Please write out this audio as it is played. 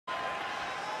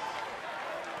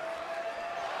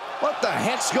What the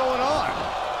heck's going on?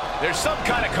 There's some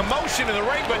kind of commotion in the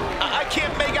ring, but I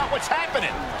can't make out what's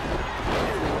happening.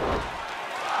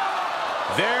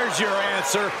 There's your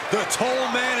answer. The Toll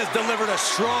Man has delivered a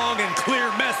strong and clear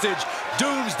message.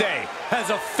 Doomsday has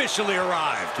officially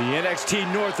arrived. The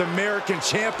NXT North American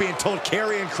Champion told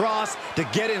Karrion Kross to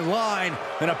get in line,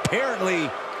 and apparently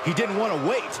he didn't want to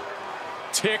wait.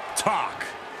 Tick-tock.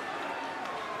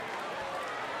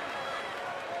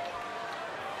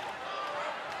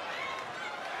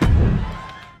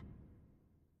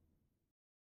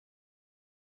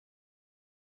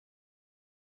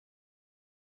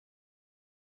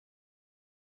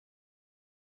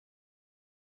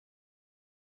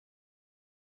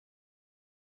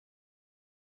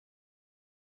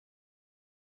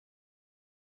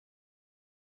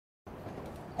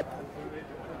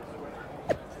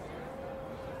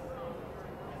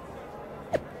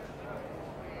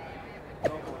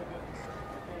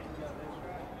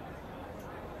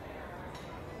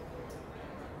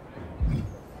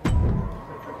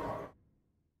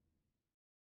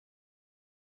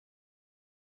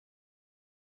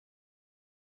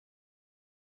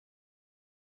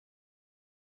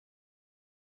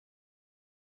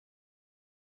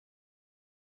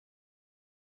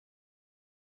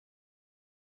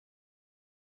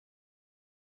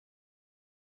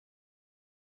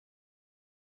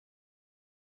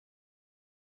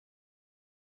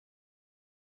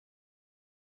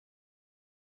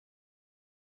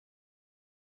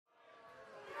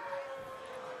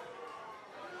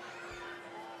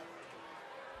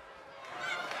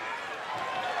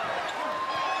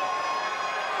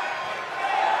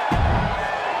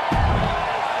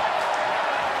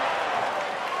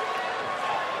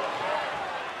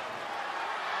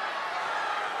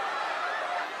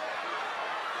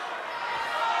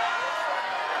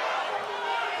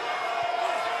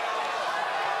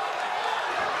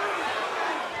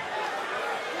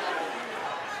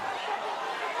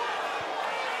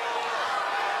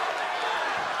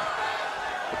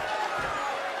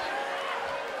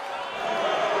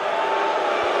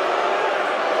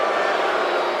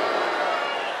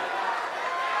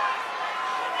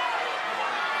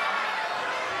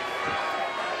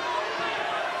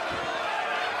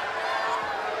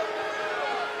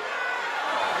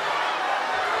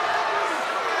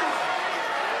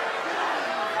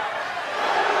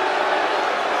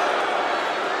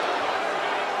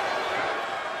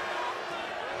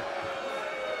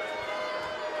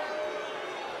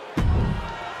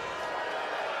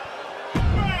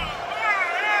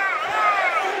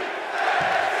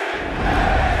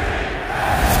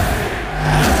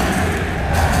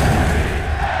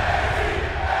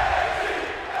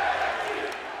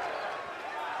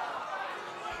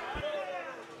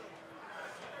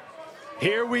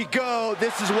 Here we go.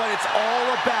 This is what it's all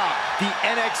about. The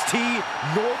NXT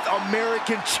North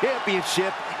American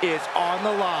Championship is on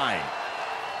the line.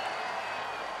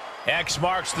 X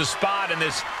marks the spot in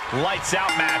this lights-out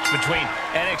match between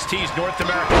NXT's North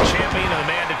American Champion and the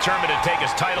man determined to take his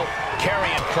title,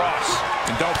 Karrion Kross.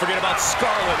 And don't forget about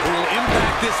Scarlett, who will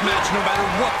impact this match no matter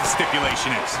what the stipulation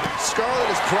is. Scarlett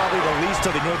is probably the least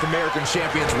of the North American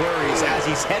Champion's worries as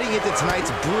he's heading into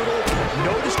tonight's brutal,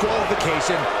 no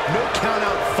disqualification, no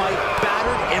count-out fight,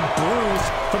 battered and bruised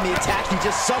from the attack he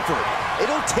just suffered.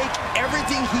 It'll take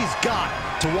everything he's got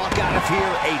to walk out of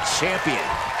here a champion.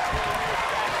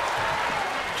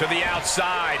 To the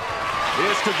outside.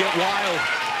 This could get wild.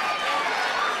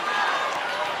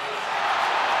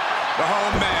 Oh,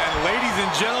 man. Ladies and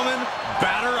gentlemen,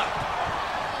 batter up.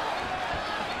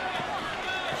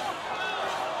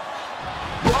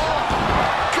 Oh,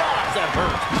 God, that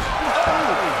hurt.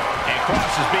 Oh. And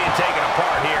Kross is being taken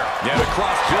apart here. Yeah, but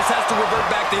Kross just has to revert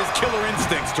back to his killer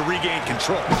instincts to regain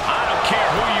control. I don't care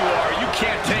who you are. You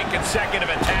can't take consecutive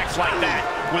attacks like that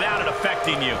without it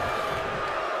affecting you.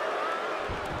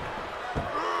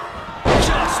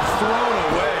 Thrown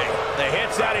away. The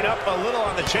hit's adding up a little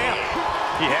on the champ.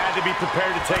 He had to be prepared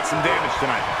to take some damage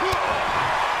tonight.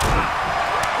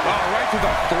 Oh, right to the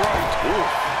throat. Ooh.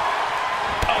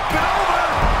 Up and over.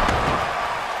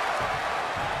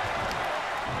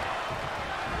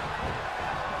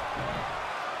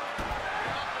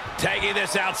 Taking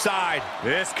this outside.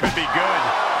 This could be good.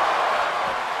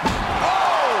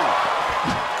 Oh!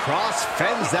 Kross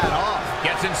fends that off.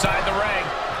 Gets inside the ring.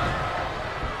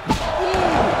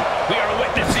 We are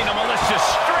witnessing a malicious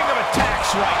string of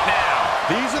attacks right now.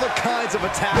 These are the kinds of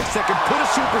attacks that can put a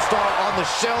superstar on the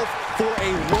shelf for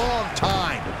a long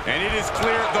time. And it is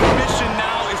clear the mission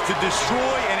now is to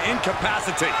destroy and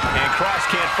incapacitate. And Kross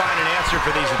can't find an answer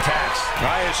for these attacks.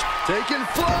 Taking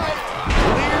flight.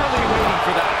 Clearly waiting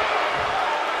for that.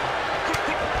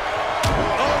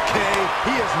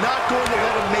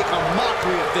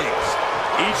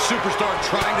 superstar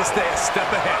trying to stay a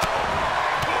step ahead.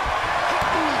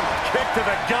 Kick to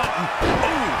the gut.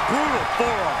 Ooh, brutal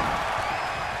forearm.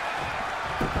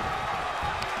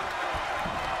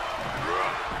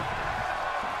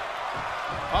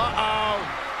 Uh-oh.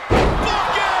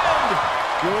 Bookend!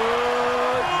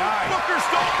 Good night. Booker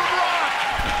stole from Rock.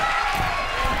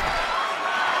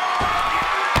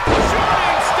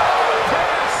 Shooting star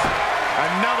press.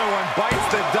 Another one bites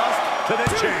the dust to the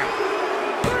champ.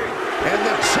 And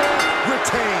the champ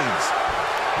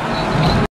retains.